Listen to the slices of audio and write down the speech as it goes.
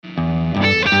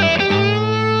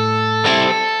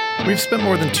We've spent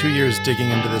more than 2 years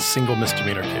digging into this single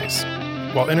misdemeanor case.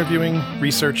 While interviewing,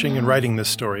 researching, and writing this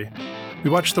story, we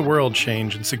watched the world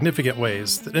change in significant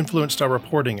ways that influenced our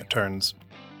reporting at turns.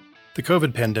 The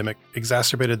COVID pandemic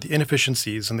exacerbated the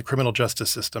inefficiencies in the criminal justice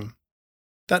system.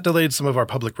 That delayed some of our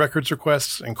public records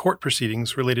requests and court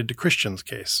proceedings related to Christian's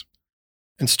case.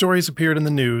 And stories appeared in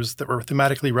the news that were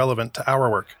thematically relevant to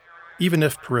our work, even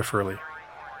if peripherally.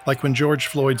 Like when George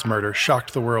Floyd's murder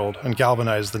shocked the world and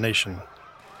galvanized the nation.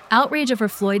 Outrage over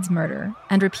Floyd's murder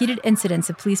and repeated incidents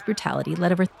of police brutality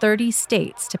led over 30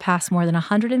 states to pass more than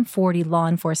 140 law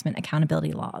enforcement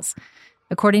accountability laws,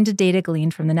 according to data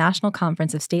gleaned from the National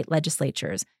Conference of State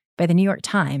Legislatures by the New York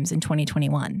Times in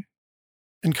 2021.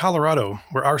 In Colorado,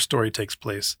 where our story takes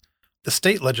place, the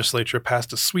state legislature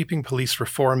passed a sweeping police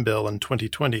reform bill in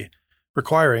 2020,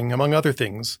 requiring, among other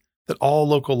things, that all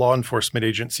local law enforcement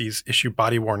agencies issue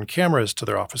body-worn cameras to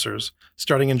their officers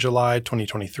starting in July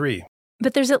 2023.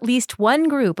 But there's at least one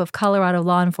group of Colorado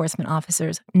law enforcement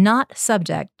officers not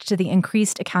subject to the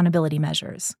increased accountability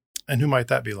measures. And who might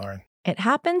that be, Lauren? It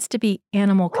happens to be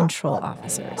animal control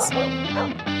officers.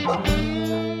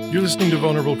 You're listening to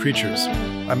Vulnerable Creatures.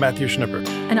 I'm Matthew Schnipper.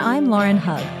 And I'm Lauren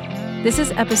Hug. This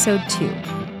is episode 2,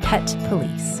 Pet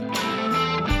Police.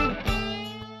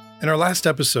 In our last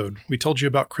episode, we told you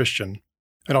about Christian,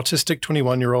 an autistic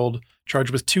 21-year-old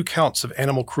charged with 2 counts of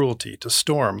animal cruelty to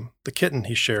Storm, the kitten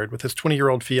he shared with his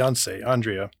 20-year-old fiancée,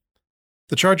 Andrea.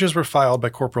 The charges were filed by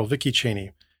Corporal Vicky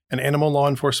Cheney, an animal law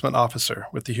enforcement officer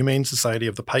with the Humane Society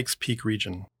of the Pikes Peak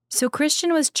region. So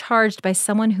Christian was charged by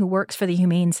someone who works for the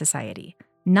Humane Society,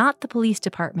 not the police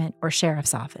department or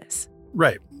sheriff's office.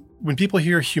 Right. When people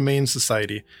hear Humane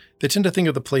Society, they tend to think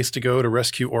of the place to go to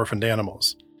rescue orphaned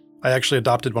animals. I actually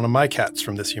adopted one of my cats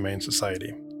from this Humane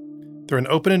Society. They're an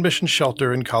open admission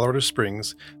shelter in Colorado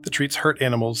Springs that treats hurt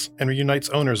animals and reunites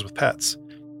owners with pets.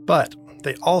 But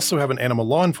they also have an animal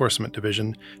law enforcement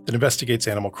division that investigates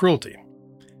animal cruelty.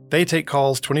 They take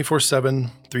calls 24/7,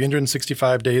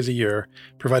 365 days a year,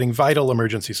 providing vital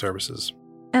emergency services.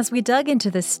 As we dug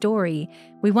into this story,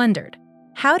 we wondered,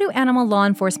 how do animal law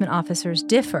enforcement officers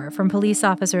differ from police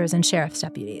officers and sheriff's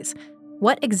deputies?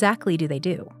 What exactly do they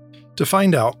do? To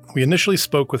find out, we initially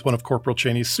spoke with one of Corporal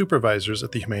Cheney's supervisors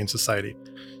at the Humane Society,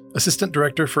 Assistant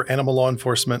Director for Animal Law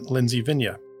Enforcement, Lindsay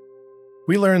Vigna.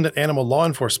 We learned that animal law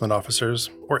enforcement officers,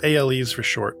 or ALEs for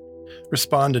short,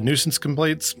 respond to nuisance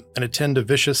complaints and attend to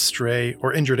vicious, stray,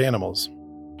 or injured animals.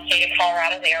 In the state of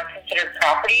Colorado, they are considered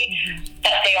property,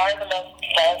 but they are the most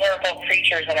vulnerable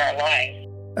creatures in our lives.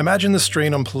 Imagine the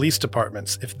strain on police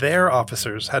departments if their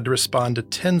officers had to respond to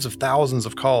tens of thousands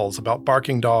of calls about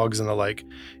barking dogs and the like,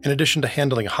 in addition to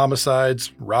handling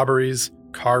homicides, robberies,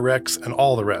 car wrecks, and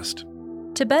all the rest.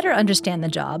 To better understand the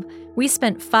job, we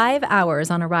spent 5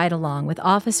 hours on a ride-along with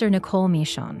Officer Nicole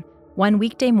Michon, one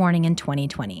weekday morning in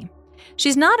 2020.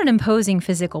 She's not an imposing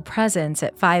physical presence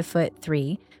at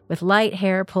 5'3", with light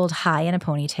hair pulled high in a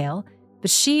ponytail, but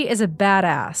she is a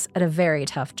badass at a very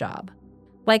tough job.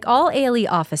 Like all ALE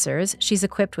officers, she's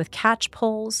equipped with catch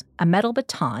poles, a metal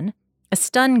baton, a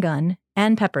stun gun,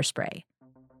 and pepper spray,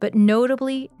 but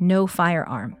notably no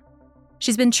firearm.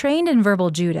 She's been trained in verbal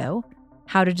judo,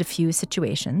 how to defuse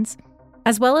situations,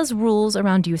 as well as rules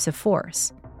around use of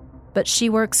force. But she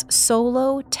works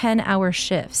solo 10-hour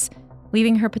shifts,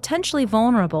 leaving her potentially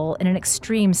vulnerable in an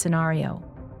extreme scenario.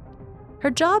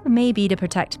 Her job may be to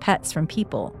protect pets from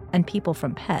people and people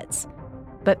from pets,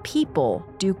 but people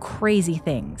do crazy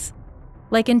things.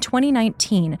 Like in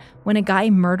 2019, when a guy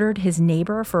murdered his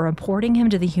neighbor for reporting him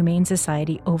to the Humane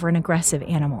Society over an aggressive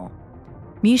animal.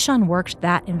 Michon worked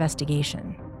that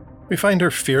investigation. We find her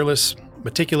fearless,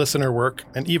 meticulous in her work,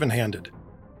 and even-handed,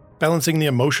 balancing the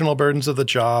emotional burdens of the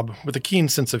job with a keen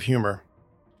sense of humor.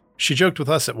 She joked with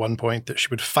us at one point that she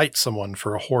would fight someone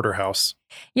for a hoarder house.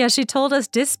 Yeah, she told us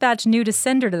dispatch knew to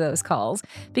send her to those calls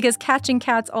because catching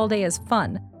cats all day is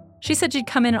fun. She said she'd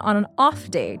come in on an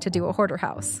off day to do a hoarder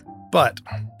house. But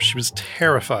she was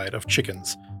terrified of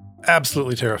chickens.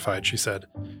 Absolutely terrified, she said.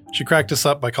 She cracked us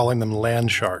up by calling them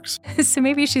land sharks. So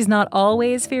maybe she's not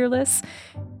always fearless.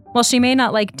 While she may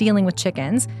not like dealing with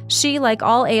chickens, she, like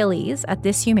all ALEs at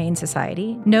this Humane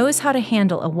Society, knows how to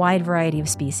handle a wide variety of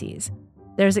species.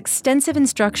 There's extensive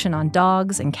instruction on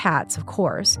dogs and cats, of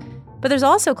course, but there's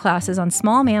also classes on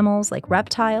small mammals like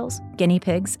reptiles, guinea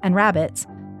pigs, and rabbits,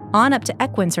 on up to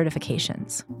equine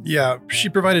certifications. Yeah, she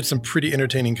provided some pretty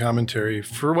entertaining commentary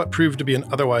for what proved to be an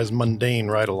otherwise mundane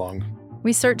ride-along.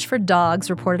 We search for dogs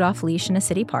reported off-leash in a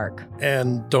city park.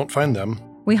 And don't find them.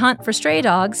 We hunt for stray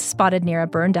dogs spotted near a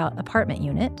burned-out apartment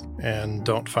unit. And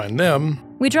don't find them.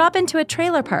 We drop into a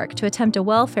trailer park to attempt a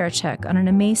welfare check on an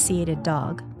emaciated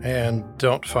dog. And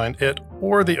don't find it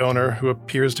or the owner, who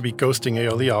appears to be ghosting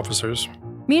ALE officers.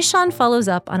 Michon follows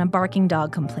up on a barking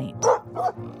dog complaint.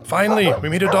 Finally, we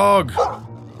meet a dog.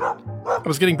 I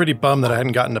was getting pretty bummed that I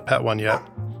hadn't gotten to pet one yet.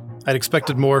 I'd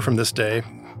expected more from this day.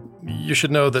 You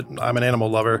should know that I'm an animal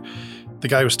lover, the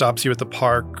guy who stops you at the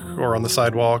park or on the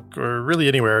sidewalk or really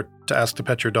anywhere to ask to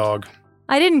pet your dog.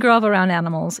 I didn't grow up around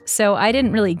animals, so I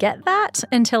didn't really get that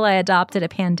until I adopted a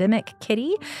pandemic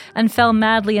kitty and fell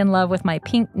madly in love with my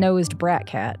pink-nosed brat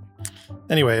cat.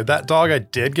 Anyway, that dog I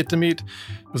did get to meet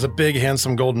was a big,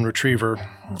 handsome golden retriever.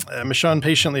 Michon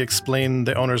patiently explained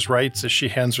the owner's rights as she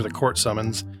hands her the court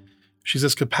summons. She's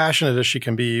as compassionate as she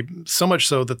can be, so much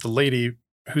so that the lady,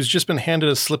 who's just been handed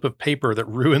a slip of paper that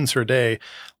ruins her day,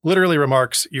 literally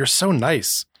remarks, "You're so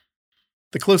nice."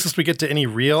 The closest we get to any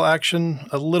real action,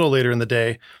 a little later in the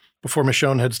day, before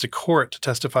Michon heads to court to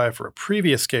testify for a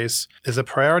previous case, is a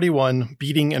Priority 1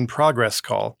 beating in progress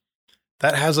call.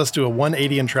 That has us do a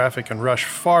 180 in traffic and rush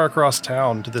far across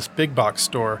town to this big box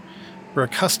store where a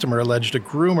customer alleged a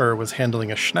groomer was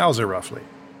handling a schnauzer roughly.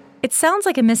 It sounds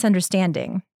like a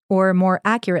misunderstanding, or more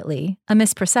accurately, a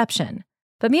misperception.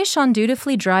 But Michon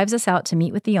dutifully drives us out to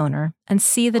meet with the owner and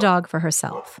see the dog for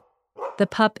herself. The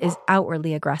pup is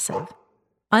outwardly aggressive.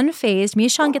 Unfazed,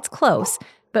 Michon gets close,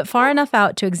 but far enough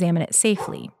out to examine it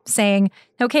safely, saying,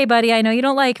 "Okay, buddy, I know you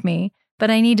don't like me,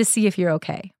 but I need to see if you're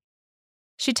okay."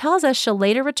 She tells us she'll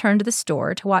later return to the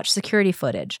store to watch security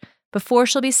footage before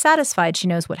she'll be satisfied she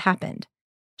knows what happened.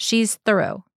 She's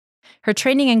thorough. Her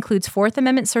training includes Fourth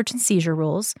Amendment search and seizure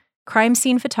rules, crime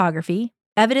scene photography,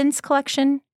 evidence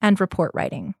collection, and report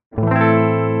writing.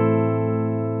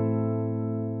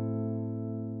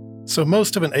 So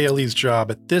most of an ALE's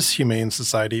job at this humane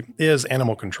society is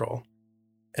animal control.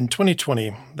 In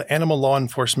 2020, the Animal Law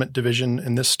Enforcement Division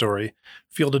in this story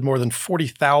fielded more than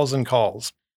 40,000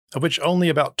 calls, of which only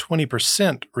about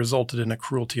 20% resulted in a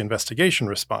cruelty investigation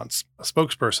response, a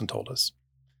spokesperson told us.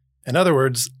 In other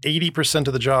words, 80%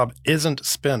 of the job isn't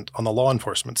spent on the law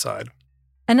enforcement side.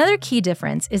 Another key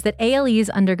difference is that ALEs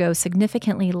undergo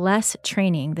significantly less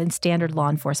training than standard law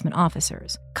enforcement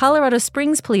officers. Colorado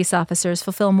Springs police officers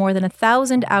fulfill more than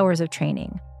 1,000 hours of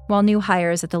training, while new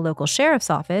hires at the local sheriff's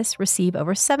office receive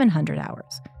over 700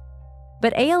 hours.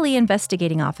 But ALE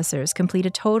investigating officers complete a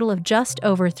total of just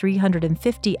over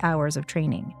 350 hours of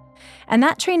training. And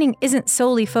that training isn't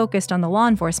solely focused on the law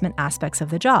enforcement aspects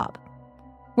of the job.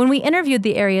 When we interviewed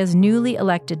the area's newly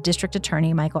elected district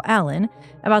attorney, Michael Allen,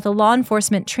 about the law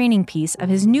enforcement training piece of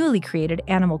his newly created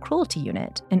animal cruelty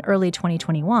unit in early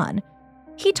 2021,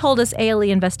 he told us ALE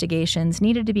investigations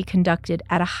needed to be conducted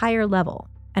at a higher level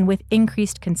and with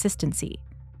increased consistency.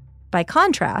 By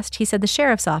contrast, he said the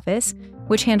sheriff's office,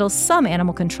 which handles some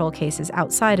animal control cases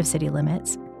outside of city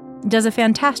limits, does a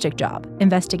fantastic job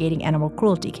investigating animal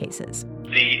cruelty cases.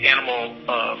 The animal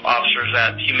officers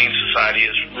at Humane Society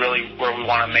is really where we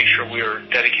want to make sure we are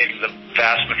dedicating the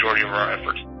vast majority of our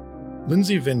efforts.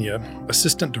 Lindsay Vinya,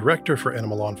 Assistant Director for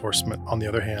Animal Law Enforcement, on the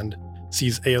other hand,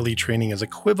 sees ALE training as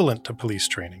equivalent to police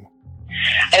training.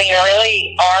 I mean,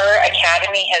 really, our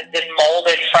academy has been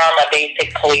molded from a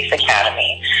basic police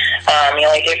academy. The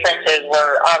only difference is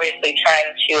we're obviously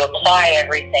trying to apply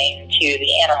everything to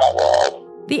the animal world.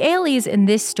 The ALEs in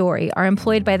this story are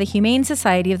employed by the Humane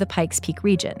Society of the Pikes Peak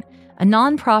region, a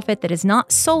nonprofit that is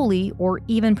not solely or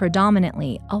even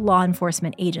predominantly a law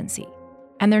enforcement agency.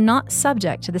 And they're not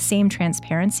subject to the same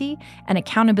transparency and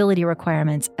accountability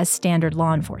requirements as standard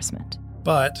law enforcement.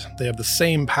 But they have the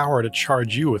same power to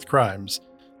charge you with crimes,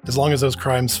 as long as those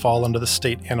crimes fall under the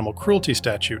state animal cruelty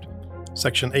statute,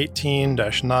 Section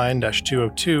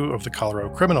 18-9-202 of the Colorado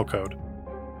Criminal Code.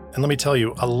 And let me tell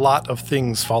you, a lot of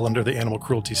things fall under the animal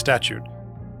cruelty statute,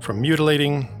 from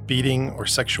mutilating, beating, or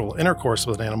sexual intercourse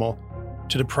with an animal,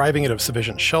 to depriving it of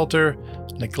sufficient shelter,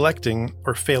 neglecting,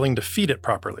 or failing to feed it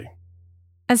properly.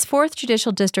 As 4th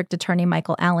Judicial District Attorney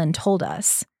Michael Allen told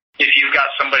us, if you've got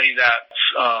somebody that's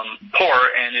poor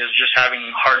and is just having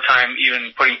a hard time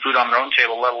even putting food on their own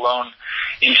table, let alone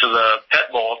into the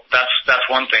pet bowl, that's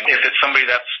one thing. If it's somebody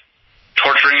that's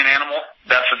torturing an animal,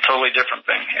 that's a totally different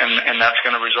thing, and that's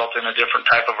going to result in a different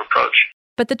type of approach.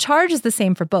 But the charge is the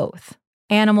same for both,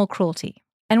 animal cruelty.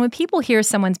 And when people hear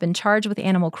someone's been charged with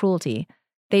animal cruelty,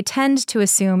 they tend to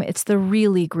assume it's the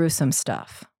really gruesome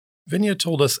stuff. Vinya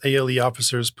told us ALE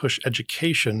officers push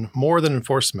education more than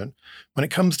enforcement when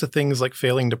it comes to things like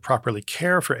failing to properly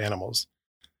care for animals.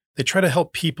 They try to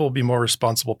help people be more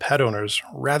responsible pet owners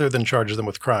rather than charge them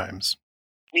with crimes.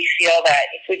 We feel that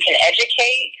if we can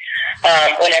educate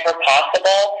whenever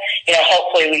possible,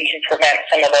 hopefully we can prevent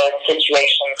some of those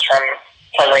situations from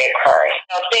from reoccurring.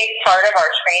 A big part of our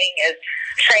training is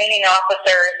training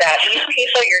officers that these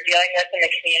people you're dealing with in the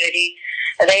community,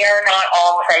 they are not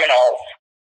all criminals.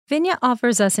 Vinya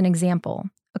offers us an example,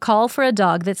 a call for a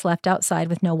dog that's left outside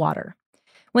with no water.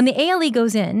 When the ALE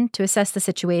goes in to assess the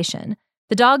situation,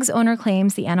 the dog's owner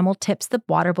claims the animal tips the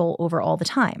water bowl over all the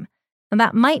time. And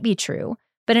that might be true,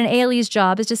 but an ALE's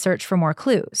job is to search for more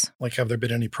clues. Like, have there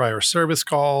been any prior service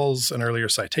calls, an earlier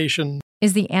citation?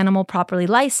 Is the animal properly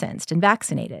licensed and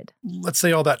vaccinated? Let's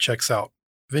say all that checks out.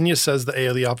 Vinya says the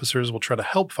ALE officers will try to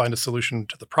help find a solution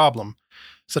to the problem,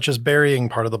 such as burying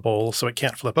part of the bowl so it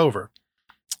can't flip over.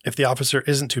 If the officer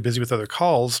isn't too busy with other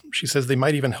calls, she says they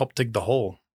might even help dig the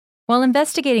hole. While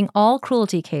investigating all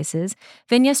cruelty cases,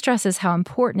 Vinya stresses how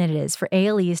important it is for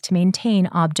ALEs to maintain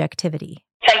objectivity.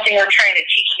 Something we're trying to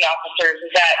teach the officers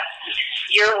is that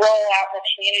your role out in the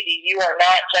community, you are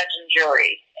not judge and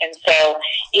jury. And so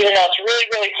even though it's really,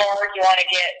 really hard, you want to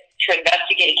get to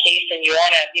investigate a case and you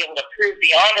want to be able to prove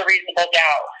beyond a reasonable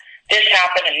doubt this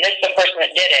happened and this is the person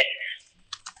that did it.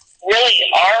 Really,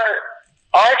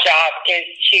 our job is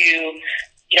to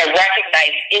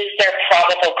recognize, is there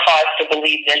probable cause to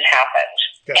believe this happened?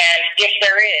 Okay. And if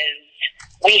there is,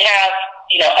 we have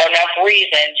enough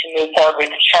reason to move forward with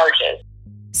the charges.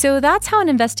 So that's how an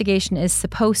investigation is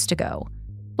supposed to go.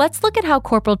 Let's look at how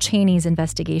Corporal Cheney's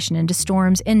investigation into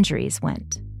Storm's injuries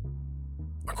went.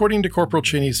 According to Corporal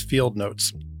Cheney's field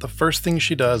notes, the first thing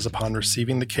she does upon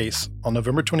receiving the case on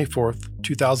November 24th,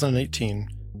 2018,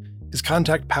 is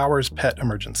contact Powers Pet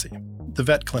Emergency, the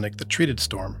vet clinic that treated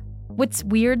Storm. What's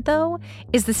weird, though,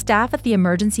 is the staff at the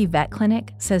emergency vet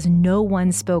clinic says no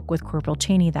one spoke with Corporal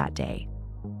Cheney that day.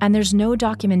 And there's no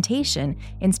documentation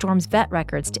in Storm's vet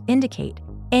records to indicate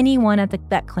anyone at the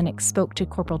vet clinic spoke to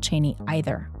Corporal Cheney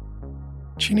either.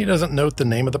 Cheney doesn't note the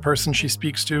name of the person she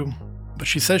speaks to, but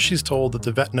she says she's told that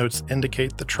the vet notes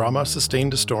indicate the trauma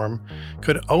sustained to Storm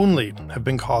could only have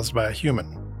been caused by a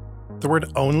human. The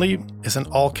word only is in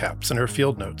all caps in her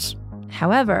field notes.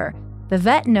 However, the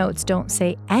vet notes don't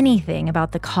say anything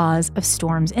about the cause of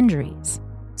Storm's injuries.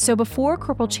 So before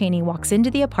Corporal Cheney walks into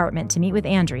the apartment to meet with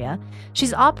Andrea,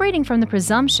 she's operating from the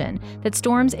presumption that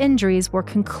Storm's injuries were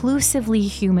conclusively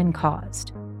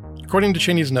human-caused. According to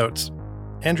Cheney's notes,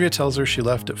 Andrea tells her she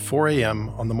left at 4 a.m.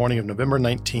 on the morning of November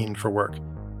 19 for work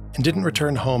and didn't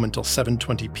return home until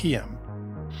 7:20 p.m.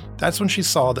 That's when she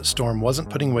saw that Storm wasn't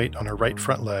putting weight on her right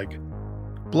front leg.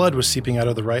 Blood was seeping out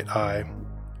of the right eye,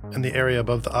 and the area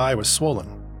above the eye was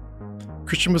swollen.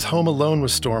 Christian was home alone with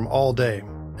Storm all day,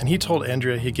 and he told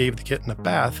Andrea he gave the kitten a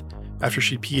bath after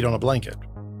she peed on a blanket.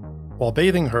 While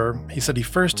bathing her, he said he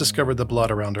first discovered the blood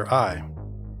around her eye.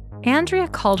 Andrea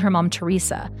called her mom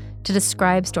Teresa to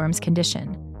describe Storm's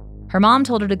condition. Her mom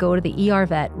told her to go to the ER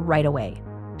vet right away.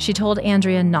 She told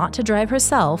Andrea not to drive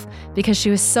herself because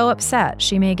she was so upset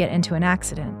she may get into an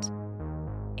accident.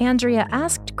 Andrea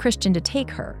asked Christian to take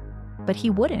her, but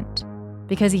he wouldn't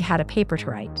because he had a paper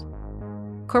to write.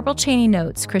 Corporal Cheney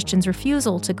notes Christian's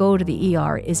refusal to go to the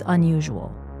ER is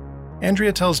unusual.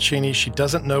 Andrea tells Cheney she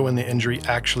doesn't know when the injury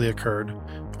actually occurred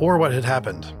or what had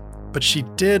happened, but she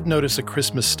did notice a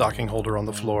Christmas stocking holder on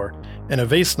the floor and a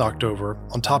vase knocked over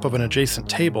on top of an adjacent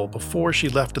table before she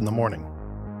left in the morning.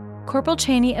 Corporal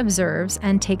Cheney observes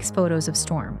and takes photos of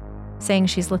Storm, saying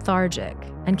she's lethargic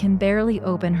and can barely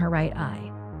open her right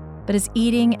eye, but is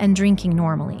eating and drinking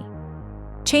normally.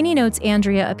 Cheney notes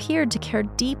Andrea appeared to care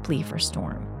deeply for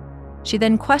Storm. She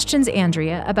then questions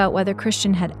Andrea about whether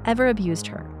Christian had ever abused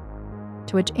her,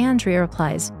 to which Andrea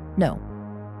replies, no.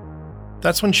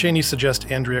 That's when Cheney suggests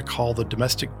Andrea call the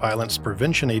Domestic Violence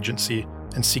Prevention Agency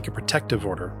and seek a protective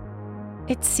order.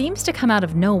 It seems to come out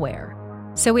of nowhere,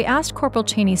 so we asked Corporal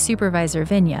Cheney's supervisor,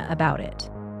 Vinya, about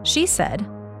it. She said,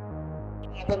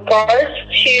 in regards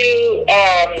to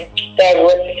the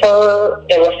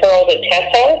referral to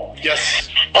Tessa. Yes.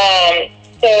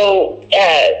 So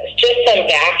just some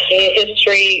back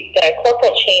history.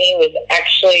 Corporal Cheney was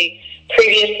actually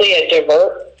previously a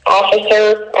divert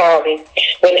officer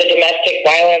with the Domestic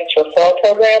Violence Referral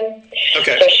Program.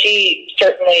 Okay. So she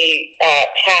certainly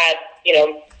had,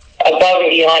 above and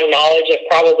beyond knowledge of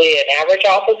probably an average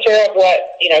officer of what,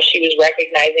 she was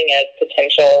recognizing as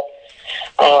potential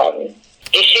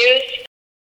issues.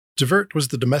 DIVERT was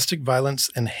the Domestic Violence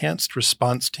Enhanced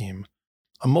Response Team,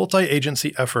 a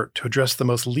multi-agency effort to address the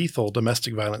most lethal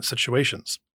domestic violence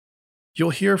situations. You'll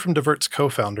hear from DIVERT's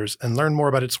co-founders and learn more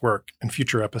about its work in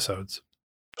future episodes.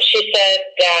 She said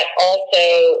that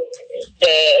also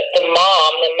the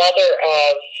mom, the mother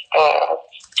of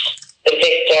the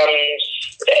victims,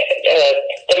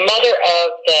 the mother of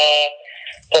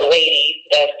the lady,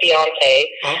 the fiance,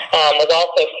 was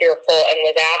also fearful and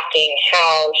was asking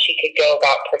how she could go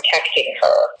about protecting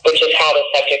her, which is how the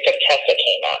subject of Tessa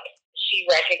came up. She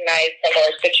recognized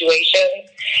similar situations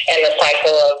and the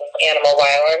cycle of animal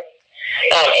violence.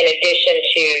 In addition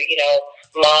to,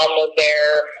 Mom was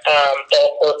there.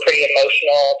 Both were pretty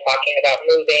emotional, talking about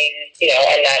moving,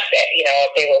 and that,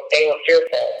 they were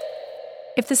fearful.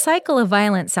 If the cycle of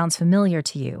violence sounds familiar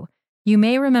to you, you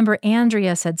may remember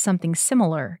Andrea said something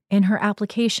similar in her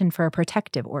application for a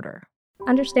protective order.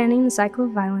 Understanding the cycle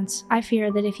of violence, I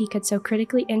fear that if he could so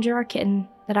critically injure our kitten,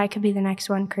 that I could be the next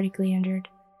one critically injured.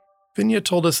 Vinya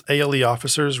told us ALE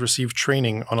officers receive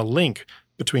training on a link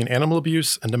between animal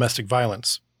abuse and domestic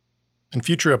violence. In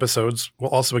future episodes, we'll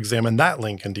also examine that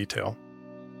link in detail.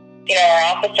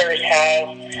 Our officers have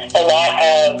a lot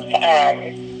of,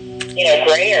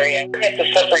 gray area. It's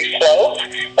a slippery slope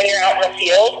when you're out in the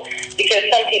field because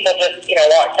some people just,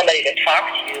 want somebody to talk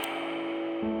to.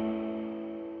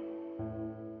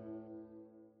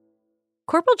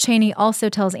 Corporal Cheney also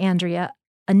tells Andrea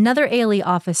another ALE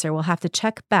officer will have to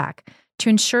check back to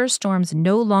ensure Storm's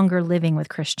no longer living with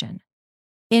Christian.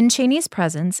 In Cheney's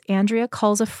presence, Andrea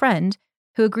calls a friend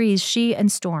who agrees she and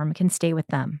Storm can stay with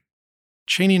them.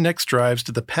 Cheney next drives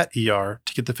to the pet ER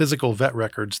to get the physical vet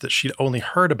records that she'd only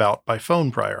heard about by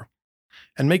phone prior,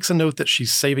 and makes a note that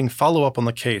she's saving follow-up on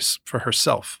the case for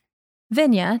herself.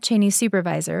 Vinya, Cheney's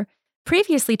supervisor,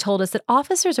 previously told us that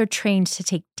officers are trained to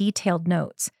take detailed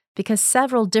notes because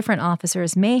several different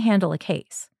officers may handle a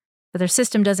case, but their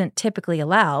system doesn't typically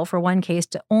allow for one case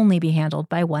to only be handled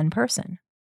by one person.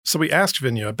 So we asked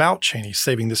Vinya about Cheney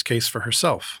saving this case for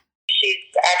herself. She's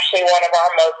actually one of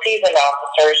our most seasoned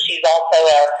officers. She's also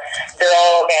a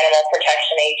Bureau of Animal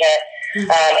Protection agent,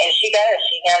 and she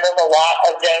handles a lot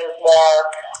of those more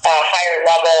higher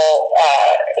level,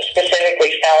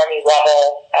 specifically felony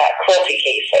level cruelty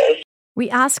cases. We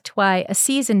asked why a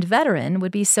seasoned veteran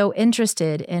would be so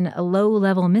interested in a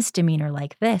low-level misdemeanor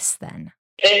like this, then.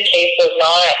 This case was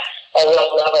not a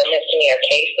low-level misdemeanor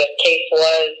case. This case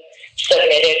was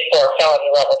submitted for a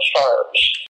felony-level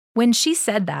charge. When she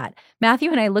said that,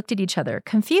 Matthew and I looked at each other,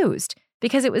 confused,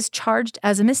 because it was charged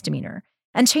as a misdemeanor.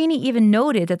 And Cheney even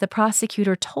noted that the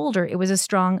prosecutor told her it was a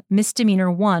strong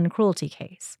misdemeanor 1 cruelty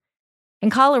case. In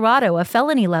Colorado, a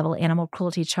felony-level animal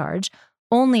cruelty charge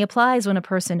only applies when a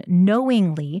person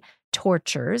knowingly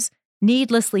tortures,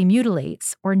 needlessly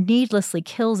mutilates, or needlessly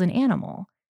kills an animal.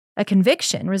 A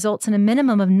conviction results in a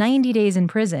minimum of 90 days in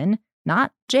prison,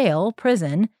 not jail,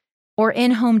 prison, or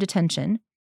in-home detention,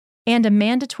 and a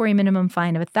mandatory minimum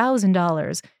fine of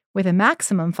 $1,000 with a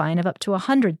maximum fine of up to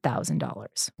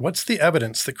 $100,000. What's the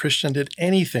evidence that Christian did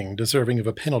anything deserving of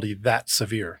a penalty that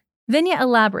severe? Vinya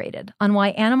elaborated on why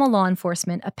animal law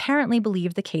enforcement apparently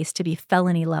believed the case to be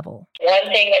felony level. One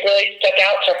thing that really stuck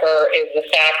out to her is the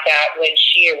fact that when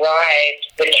she arrived,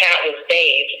 the cat was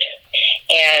bathed,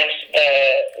 and the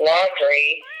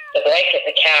laundry, the blanket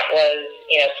the cat was,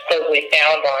 supposedly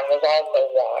found on, was also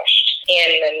washed. In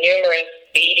the numerous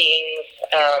beatings,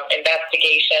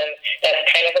 investigations, that's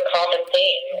kind of a common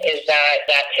theme, is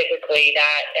that typically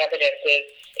that evidence is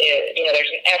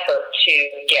there's an effort to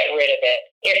get rid of it.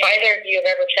 If either of you have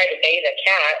ever tried to bathe a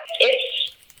cat,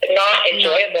 it's not an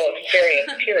enjoyable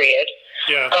experience, period.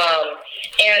 Yeah.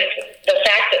 And the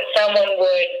fact that someone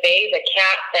would bathe a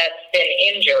cat that's been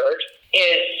injured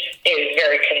is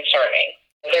very concerning.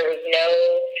 There was no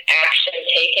action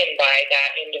taken by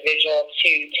that individual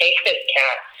to take this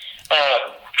cat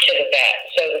to the vet.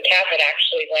 So the cat had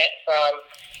actually went from,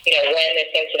 when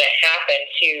this incident happened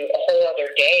to a whole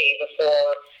other day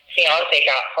before fiance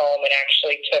got home and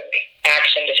actually took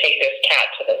action to take this cat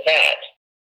to the vet.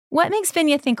 What makes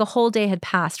Vinya think a whole day had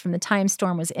passed from the time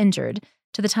Storm was injured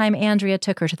to the time Andrea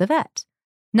took her to the vet?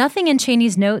 Nothing in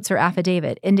Cheney's notes or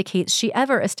affidavit indicates she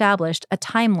ever established a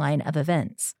timeline of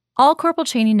events. All Corporal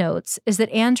Cheney notes is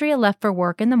that Andrea left for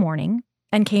work in the morning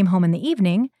and came home in the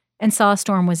evening and saw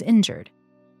Storm was injured.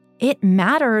 It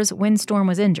matters when Storm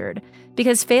was injured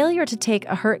because failure to take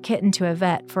a hurt kitten to a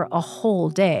vet for a whole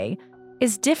day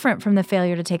is different from the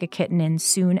failure to take a kitten in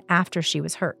soon after she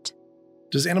was hurt.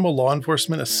 Does animal law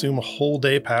enforcement assume a whole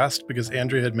day passed because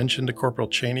Andrea had mentioned to Corporal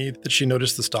Cheney that she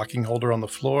noticed the stocking holder on the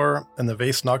floor and the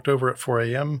vase knocked over at 4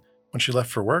 a.m. when she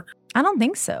left for work? I don't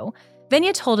think so.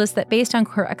 Vinya told us that based on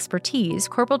her expertise,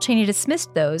 Corporal Cheney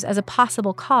dismissed those as a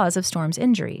possible cause of Storm's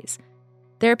injuries.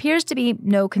 There appears to be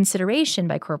no consideration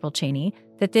by Corporal Cheney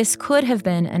that this could have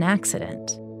been an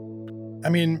accident. I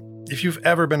mean, if you've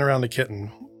ever been around a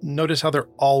kitten, notice how they're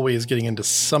always getting into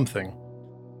something.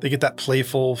 They get that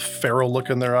playful, feral look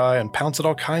in their eye and pounce at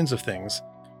all kinds of things.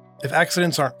 If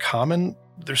accidents aren't common,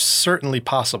 they're certainly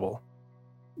possible.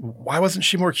 Why wasn't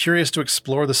she more curious to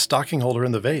explore the stocking holder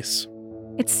in the vase?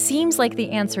 It seems like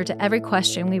the answer to every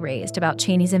question we raised about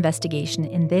Cheney's investigation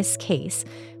in this case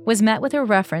was met with a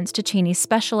reference to Cheney's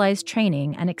specialized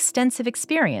training and extensive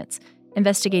experience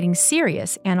investigating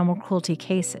serious animal cruelty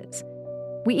cases.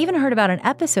 We even heard about an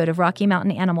episode of Rocky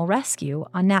Mountain Animal Rescue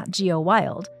on Nat Geo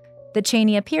Wild that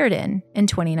Cheney appeared in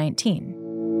 2019.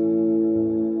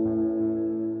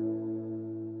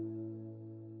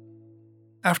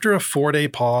 After a 4-day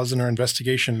pause in her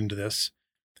investigation into this,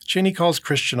 Cheney calls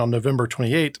Christian on November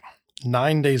 28,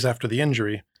 9 days after the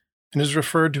injury, and is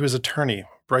referred to his attorney,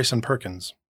 Bryson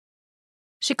Perkins.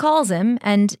 She calls him,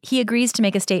 and he agrees to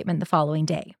make a statement the following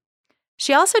day.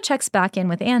 She also checks back in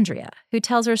with Andrea, who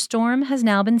tells her Storm has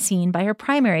now been seen by her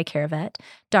primary care vet,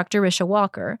 Dr. Risha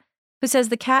Walker, who says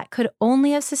the cat could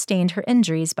only have sustained her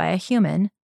injuries by a human,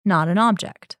 not an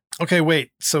object. Okay, wait,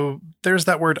 so there's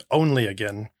that word only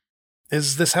again.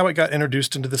 Is this how it got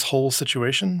introduced into this whole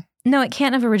situation? No, it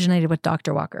can't have originated with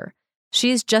Dr. Walker.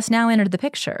 She's just now entered the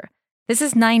picture. This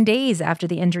is 9 days after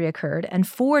the injury occurred and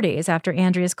 4 days after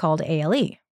Andrea's call to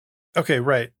ALE. Okay,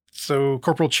 right. So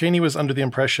Corporal Cheney was under the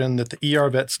impression that the ER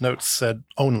vet's notes said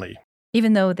only.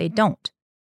 Even though they don't.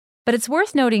 But it's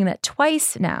worth noting that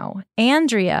twice now,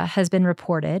 Andrea has been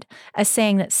reported as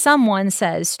saying that someone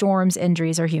says Storm's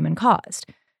injuries are human-caused.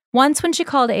 Once when she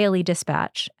called ALE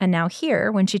dispatch, and now here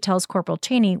when she tells Corporal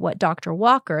Cheney what Dr.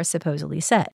 Walker supposedly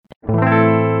said.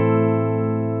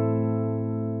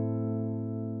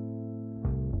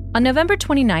 On November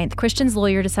 29th, Christian's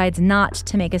lawyer decides not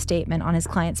to make a statement on his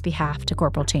client's behalf to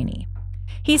Corporal Cheney.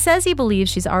 He says he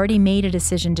believes she's already made a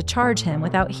decision to charge him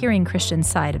without hearing Christian's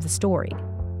side of the story.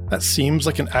 That seems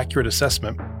like an accurate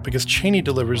assessment because Cheney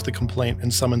delivers the complaint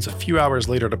and summons a few hours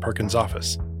later to Perkins'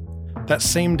 office. That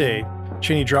same day,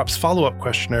 Cheney drops follow-up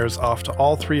questionnaires off to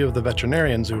all 3 of the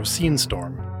veterinarians who have seen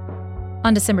Storm.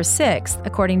 On December 6th,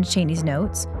 according to Cheney's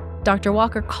notes, Dr.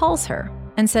 Walker calls her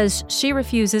and says she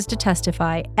refuses to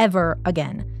testify ever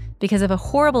again because of a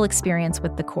horrible experience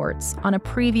with the courts on a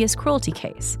previous cruelty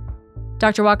case.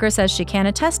 Dr. Walker says she can't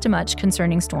attest to much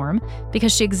concerning Storm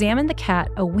because she examined the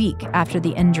cat a week after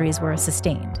the injuries were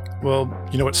sustained. Well,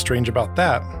 you know what's strange about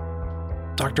that?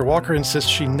 Dr. Walker insists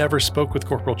she never spoke with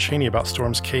Corporal Cheney about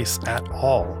Storm's case at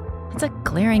all. It's a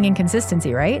glaring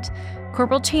inconsistency, right?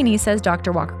 Corporal Cheney says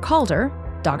Dr. Walker called her.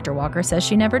 Dr. Walker says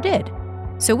she never did.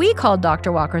 So we called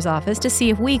Dr. Walker's office to see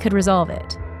if we could resolve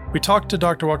it. We talked to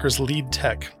Dr. Walker's lead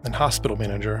tech and hospital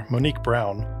manager, Monique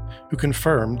Brown, who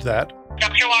confirmed that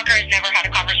Dr. Walker has never had a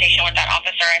conversation with that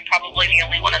officer. I'm probably the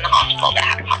only one in the hospital that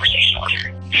had a conversation with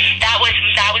her. That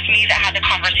was me that had the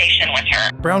conversation with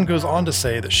her. Brown goes on to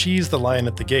say that she's the lion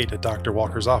at the gate at Dr.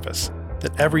 Walker's office,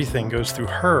 that everything goes through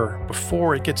her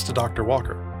before it gets to Dr.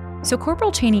 Walker. So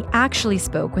Corporal Cheney actually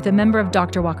spoke with a member of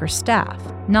Dr. Walker's staff,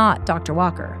 not Dr.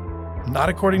 Walker. Not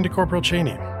according to Corporal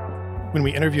Cheney. When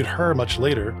we interviewed her much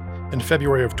later, in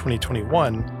February of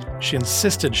 2021, she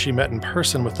insisted she met in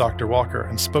person with Dr. Walker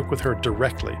and spoke with her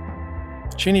directly.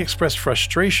 Cheney expressed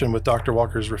frustration with Dr.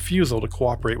 Walker's refusal to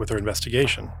cooperate with her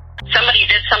investigation. Somebody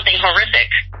did something horrific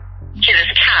to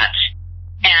this cat,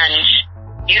 and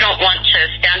you don't want to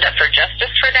stand up for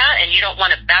justice for that, and you don't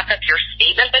want to back up your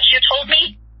statement that you told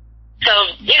me. So,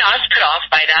 I was put off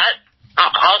by that.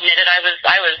 I'll admit it. I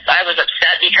was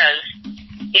upset because,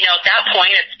 at that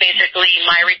point, it's basically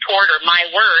my report or my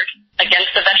word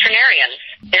against the veterinarians.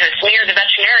 If it's me or the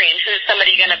veterinarian, who's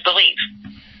somebody going to believe?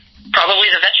 Probably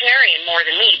the veterinarian more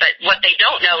than me, but what they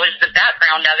don't know is the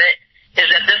background of it is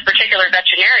that this particular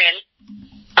veterinarian,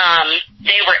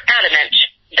 they were adamant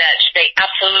that they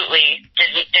absolutely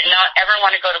did not ever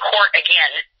want to go to court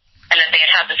again, and that they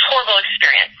had had this horrible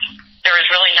experience. There was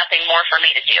really nothing more for me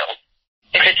to do.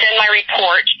 If it's in my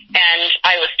report and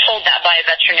I was told that by a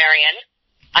veterinarian,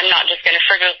 I'm not just going to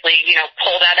frivolously,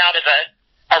 pull that out of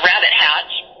a rabbit hat.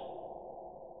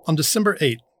 On December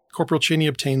 8th, Corporal Cheney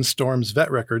obtains Storm's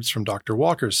vet records from Dr.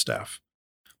 Walker's staff.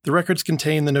 The records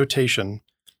contain the notation,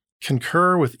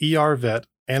 concur with ER vet,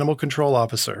 animal control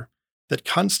officer, that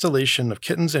constellation of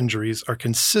kitten's injuries are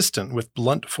consistent with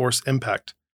blunt force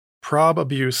impact, prob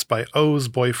abuse by O's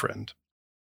boyfriend.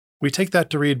 We take that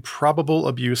to read probable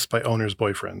abuse by owner's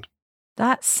boyfriend.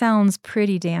 That sounds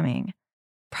pretty damning.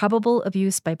 Probable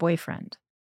abuse by boyfriend.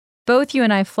 Both you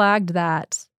and I flagged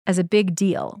that as a big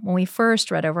deal when we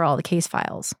first read over all the case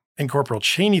files. And Corporal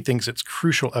Cheney thinks it's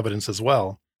crucial evidence as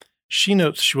well. She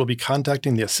notes she will be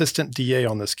contacting the assistant DA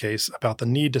on this case about the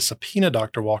need to subpoena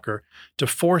Dr. Walker to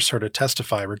force her to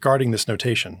testify regarding this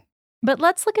notation. But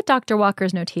let's look at Dr.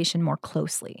 Walker's notation more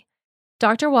closely.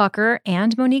 Dr. Walker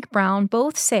and Monique Brown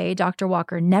both say Dr.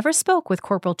 Walker never spoke with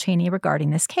Corporal Cheney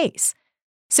regarding this case.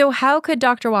 So how could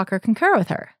Dr. Walker concur with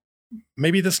her?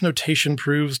 Maybe this notation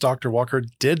proves Dr. Walker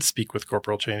did speak with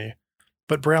Corporal Cheney.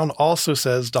 But Brown also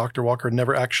says Dr. Walker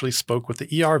never actually spoke with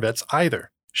the ER vets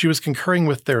either. She was concurring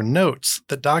with their notes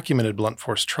that documented blunt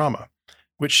force trauma,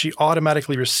 which she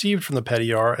automatically received from the pet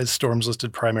ER as Storm's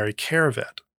listed primary care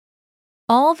vet.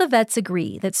 All the vets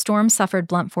agree that Storm suffered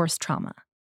blunt force trauma.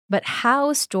 But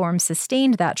how Storm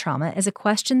sustained that trauma is a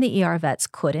question the ER vets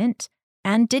couldn't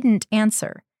and didn't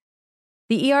answer.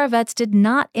 The ER vets did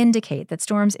not indicate that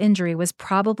Storm's injury was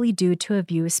probably due to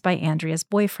abuse by Andrea's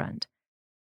boyfriend.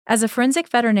 As a forensic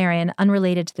veterinarian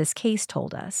unrelated to this case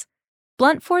told us,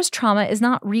 blunt force trauma is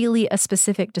not really a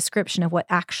specific description of what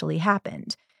actually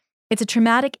happened. It's a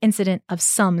traumatic incident of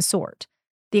some sort.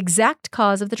 The exact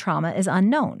cause of the trauma is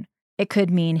unknown. It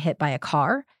could mean hit by a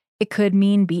car. It could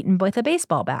mean beaten with a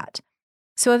baseball bat.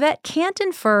 So a vet can't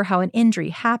infer how an injury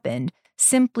happened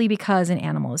simply because an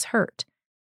animal is hurt.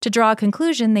 To draw a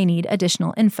conclusion, they need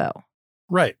additional info.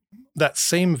 Right. That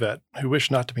same vet, who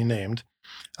wished not to be named,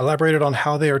 elaborated on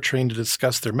how they are trained to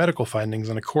discuss their medical findings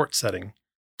in a court setting.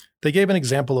 They gave an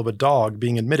example of a dog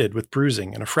being admitted with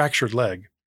bruising and a fractured leg.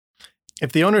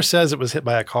 If the owner says it was hit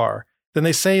by a car, then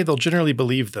they say they'll generally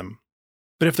believe them.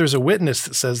 But if there's a witness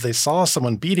that says they saw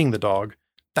someone beating the dog,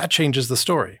 that changes the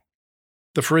story.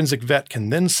 The forensic vet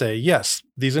can then say, yes,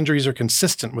 these injuries are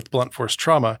consistent with blunt force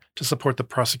trauma to support the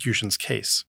prosecution's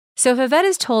case. So if a vet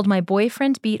is told my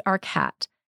boyfriend beat our cat,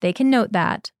 they can note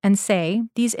that and say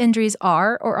these injuries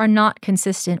are or are not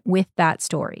consistent with that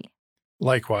story.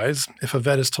 Likewise, if a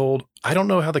vet is told, I don't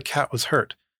know how the cat was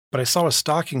hurt, but I saw a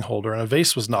stocking holder and a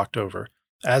vase was knocked over,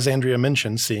 as Andrea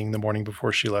mentioned seeing the morning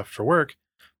before she left for work,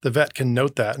 the vet can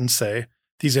note that and say,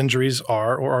 these injuries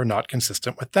are or are not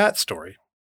consistent with that story.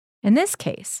 In this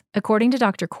case, according to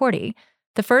Dr. Cordy,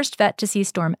 the first vet to see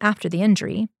Storm after the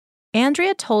injury,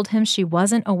 Andrea told him she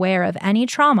wasn't aware of any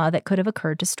trauma that could have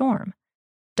occurred to Storm.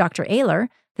 Dr. Ayler,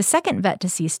 the second vet to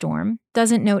see Storm,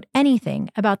 doesn't note anything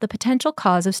about the potential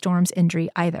cause of Storm's injury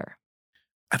either.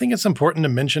 I think it's important to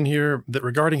mention here that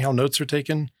regarding how notes are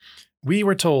taken, we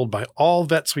were told by all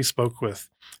vets we spoke with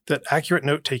that accurate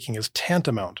note-taking is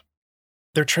tantamount.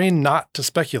 They're trained not to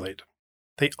speculate.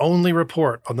 They only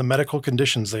report on the medical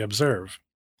conditions they observe.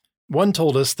 One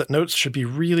told us that notes should be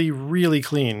really, really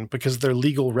clean because they're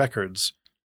legal records.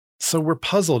 So we're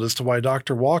puzzled as to why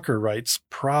Dr. Walker writes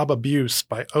prob abuse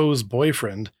by O's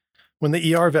boyfriend when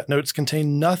the ER vet notes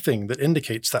contain nothing that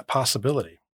indicates that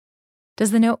possibility.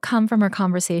 Does the note come from her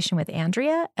conversation with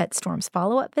Andrea at Storm's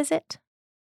follow-up visit?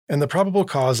 In the probable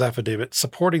cause affidavit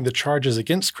supporting the charges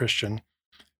against Christian,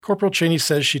 Corporal Cheney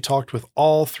says she talked with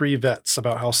all three vets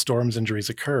about how Storm's injuries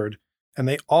occurred, and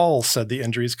they all said the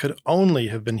injuries could only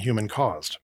have been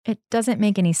human-caused. It doesn't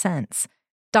make any sense.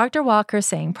 Dr. Walker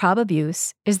saying prob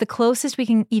abuse is the closest we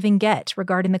can even get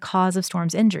regarding the cause of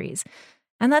Storm's injuries,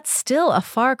 and that's still a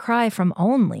far cry from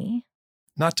only.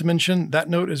 Not to mention, that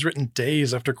note is written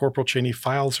days after Corporal Cheney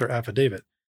files her affidavit,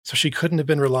 so she couldn't have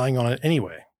been relying on it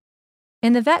anyway.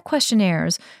 In the vet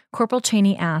questionnaires, Corporal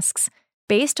Cheney asks,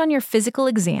 based on your physical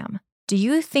exam, do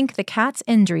you think the cat's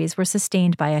injuries were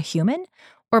sustained by a human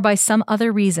or by some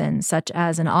other reason, such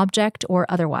as an object or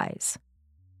otherwise?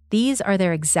 These are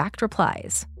their exact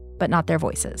replies, but not their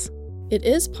voices. It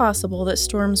is possible that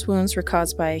Storm's wounds were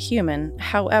caused by a human.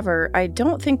 However, I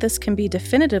don't think this can be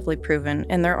definitively proven,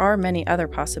 and there are many other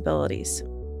possibilities.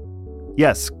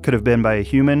 Yes, could have been by a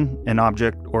human, an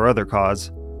object, or other cause.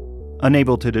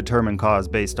 Unable to determine cause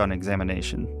based on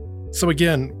examination. So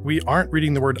again, we aren't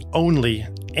reading the word only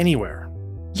anywhere.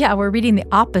 Yeah, we're reading the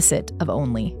opposite of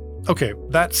only. Okay,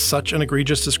 that's such an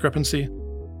egregious discrepancy.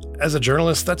 As a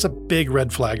journalist, that's a big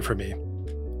red flag for me,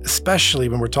 especially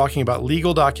when we're talking about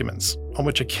legal documents on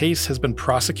which a case has been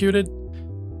prosecuted.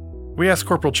 We asked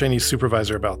Corporal Cheney's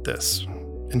supervisor about this,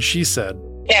 and she said,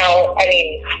 Now,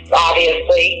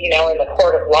 obviously, in the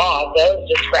court of law, those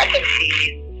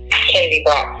discrepancies can be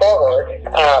brought forward,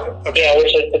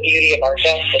 which is the beauty of our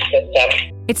justice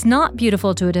system. It's not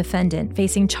beautiful to a defendant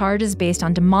facing charges based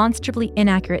on demonstrably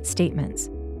inaccurate statements,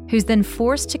 who's then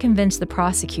forced to convince the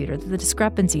prosecutor that the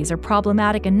discrepancies are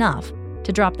problematic enough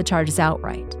to drop the charges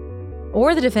outright.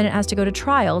 Or the defendant has to go to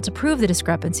trial to prove the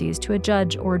discrepancies to a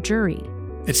judge or jury.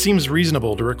 It seems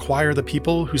reasonable to require the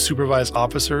people who supervise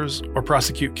officers or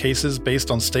prosecute cases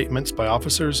based on statements by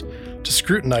officers to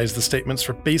scrutinize the statements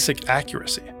for basic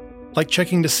accuracy, like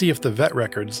checking to see if the vet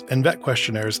records and vet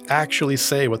questionnaires actually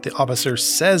say what the officer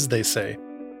says they say.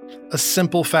 A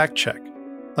simple fact check,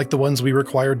 like the ones we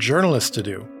require journalists to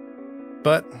do.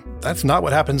 But that's not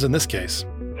what happens in this case.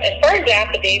 As far as the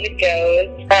affidavit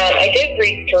goes, I did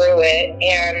read through it,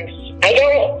 and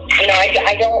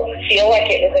I don't feel like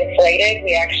it was inflated.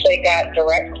 We actually got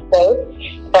direct quotes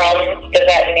from the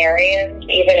veterinarians,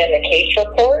 even in the case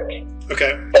report.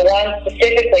 Okay. The one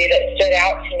specifically that stood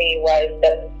out to me was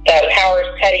the Powers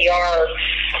Petty-R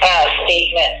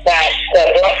statement that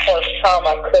the blunt force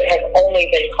trauma could have only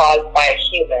been caused by a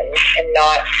human and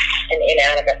not an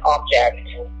inanimate object.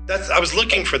 I was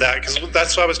looking for that because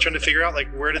that's what I was trying to figure out. Like,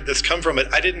 where did this come from?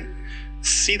 I didn't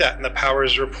see that in the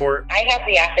Powers report. I have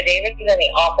the affidavits and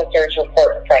the officer's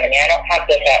report in front of me. I don't have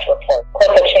the vet report.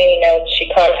 Corporal Cheney notes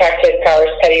she contacted Powers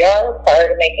Petty-R prior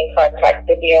to making contact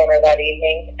with the owner that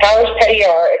evening. Powers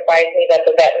Petty-R advised me that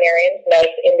the veterinarian's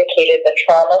notes indicated the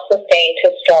trauma sustained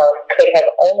to Storm could have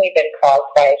only been caused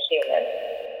by a human.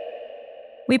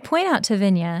 We point out to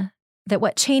Vinya that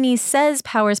what Cheney says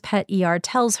Powers Pet-ER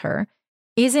tells her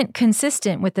isn't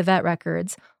consistent with the vet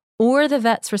records or the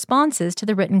vet's responses to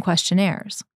the written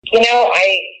questionnaires.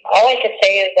 All I could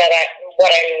say is that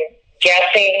what I'm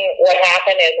guessing what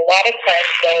happened is a lot of times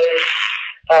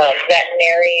those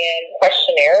veterinarian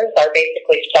questionnaires are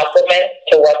basically supplements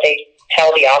to what they tell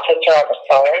the officer on the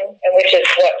phone, and which is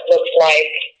what looks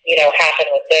like, happened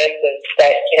with this, is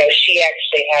that, she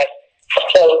actually has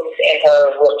quotes in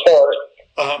her report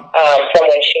from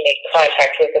when she made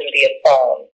contact with them via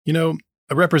phone.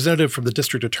 A representative from the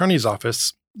district attorney's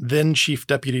office, then Chief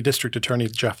Deputy District Attorney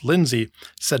Jeff Lindsay,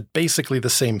 said basically the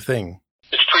same thing.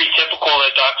 It's pretty typical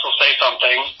that docs will say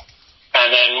something,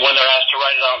 and then when they're asked to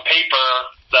write it on paper,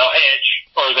 they'll hedge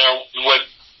or they'll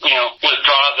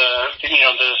withdraw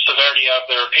the severity of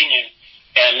their opinion.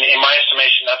 And in my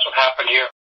estimation, that's what happened here.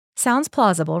 Sounds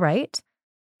plausible, right?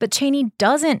 But Cheney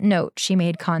doesn't note she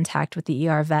made contact with the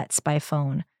ER vets by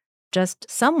phone, just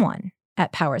someone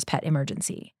at Powers Pet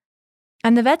Emergency.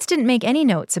 And the vets didn't make any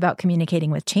notes about communicating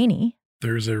with Cheney.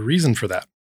 There's a reason for that.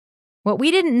 What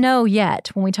we didn't know yet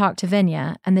when we talked to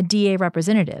Vinya and the DA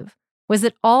representative was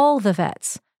that all the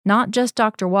vets, not just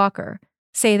Dr. Walker,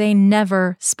 say they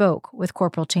never spoke with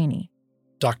Corporal Cheney.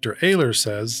 Dr. Ayler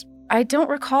says, I don't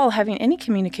recall having any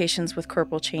communications with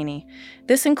Corporal Cheney.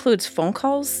 This includes phone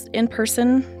calls,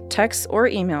 in-person, texts, or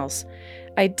emails.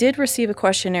 I did receive a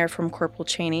questionnaire from Corporal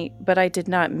Cheney, but I did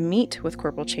not meet with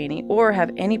Corporal Cheney or have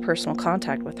any personal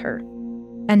contact with her.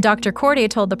 And Dr. Corday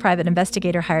told the private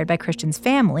investigator hired by Christian's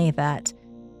family that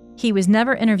he was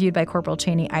never interviewed by Corporal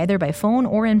Cheney either by phone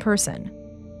or in person.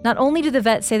 Not only do the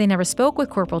vets say they never spoke with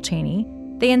Corporal Cheney,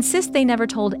 they insist they never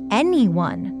told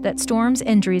anyone that Storm's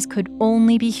injuries could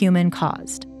only be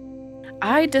human-caused.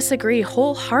 I disagree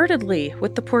wholeheartedly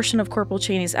with the portion of Corporal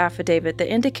Cheney's affidavit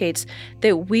that indicates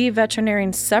that we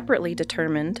veterinarians separately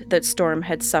determined that Storm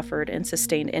had suffered and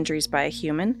sustained injuries by a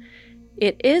human.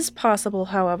 It is possible,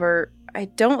 however, I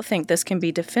don't think this can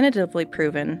be definitively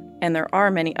proven, and there are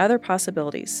many other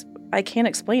possibilities. I can't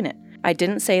explain it. I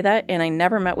didn't say that, and I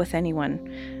never met with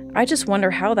anyone. I just wonder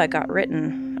how that got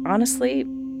written. Honestly,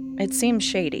 it seems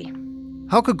shady.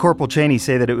 How could Corporal Cheney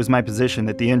say that it was my position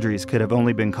that the injuries could have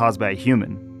only been caused by a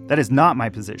human? That is not my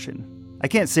position. I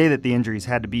can't say that the injuries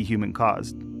had to be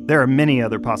human-caused. There are many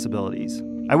other possibilities.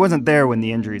 I wasn't there when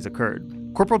the injuries occurred.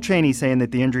 Corporal Cheney saying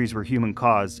that the injuries were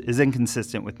human-caused is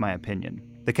inconsistent with my opinion.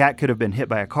 The cat could have been hit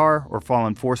by a car or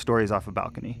fallen 4 stories off a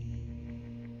balcony.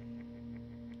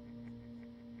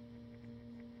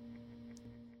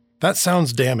 That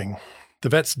sounds damning. The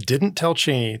vets didn't tell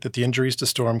Cheney that the injuries to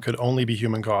Storm could only be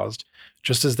human-caused,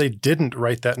 just as they didn't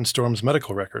write that in Storm's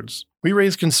medical records. We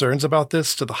raised concerns about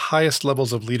this to the highest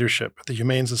levels of leadership at the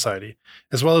Humane Society,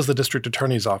 as well as the district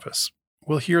attorney's office.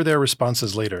 We'll hear their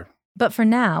responses later. But for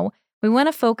now, we want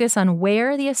to focus on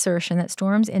where the assertion that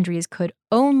Storm's injuries could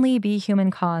only be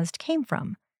human-caused came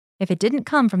from, if it didn't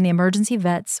come from the emergency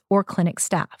vets or clinic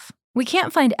staff. We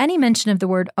can't find any mention of the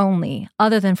word only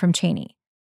other than from Cheney.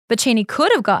 But Cheney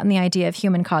could have gotten the idea of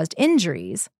human-caused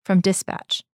injuries from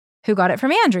dispatch, who got it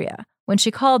from Andrea when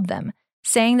she called them,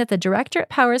 saying that the director at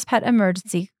Powers Pet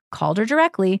Emergency called her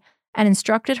directly and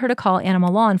instructed her to call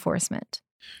animal law enforcement.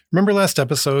 Remember last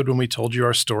episode when we told you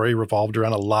our story revolved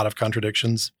around a lot of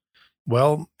contradictions?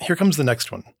 Well, here comes the next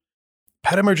one.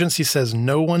 Pet Emergency says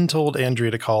no one told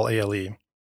Andrea to call ALE.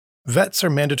 Vets are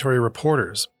mandatory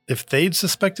reporters. If they'd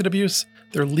suspected abuse,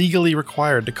 they're legally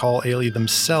required to call ALE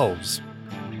themselves.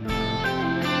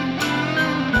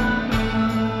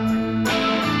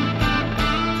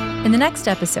 In the next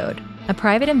episode, a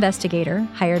private investigator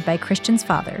hired by Christian's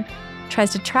father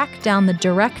tries to track down the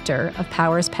director of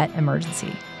Powers Pet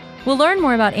Emergency. We'll learn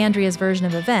more about Andrea's version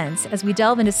of events as we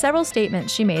delve into several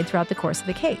statements she made throughout the course of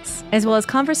the case, as well as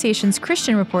conversations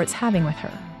Christian reports having with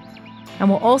her. And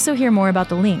we'll also hear more about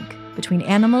the link between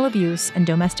animal abuse and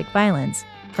domestic violence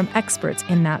from experts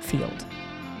in that field.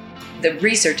 The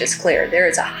research is clear. There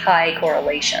is a high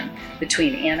correlation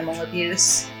between animal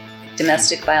abuse,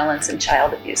 domestic violence, and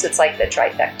child abuse. It's like the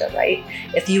trifecta, right?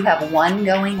 If you have one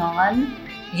going on,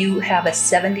 you have a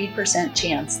 70%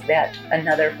 chance that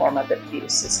another form of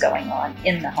abuse is going on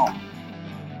in the home.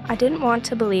 I didn't want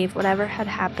to believe whatever had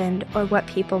happened or what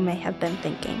people may have been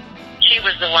thinking. She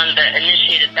was the one that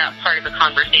initiated that part of the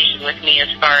conversation with me as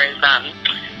far as,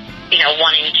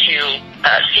 wanting to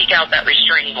seek out that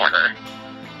restraining order.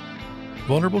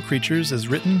 Vulnerable Creatures is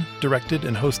written, directed,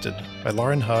 and hosted by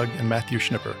Lauren Hugg and Matthew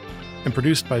Schnipper, and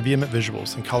produced by Vehement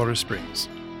Visuals in Colorado Springs.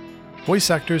 Voice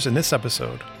actors in this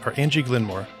episode are Angie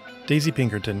Glenmore, Daisy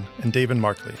Pinkerton, and David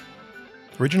Markley.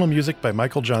 Original music by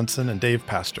Michael Johnson and Dave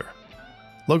Pastor.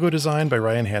 Logo design by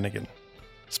Ryan Hannigan.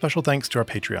 Special thanks to our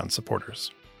Patreon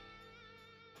supporters.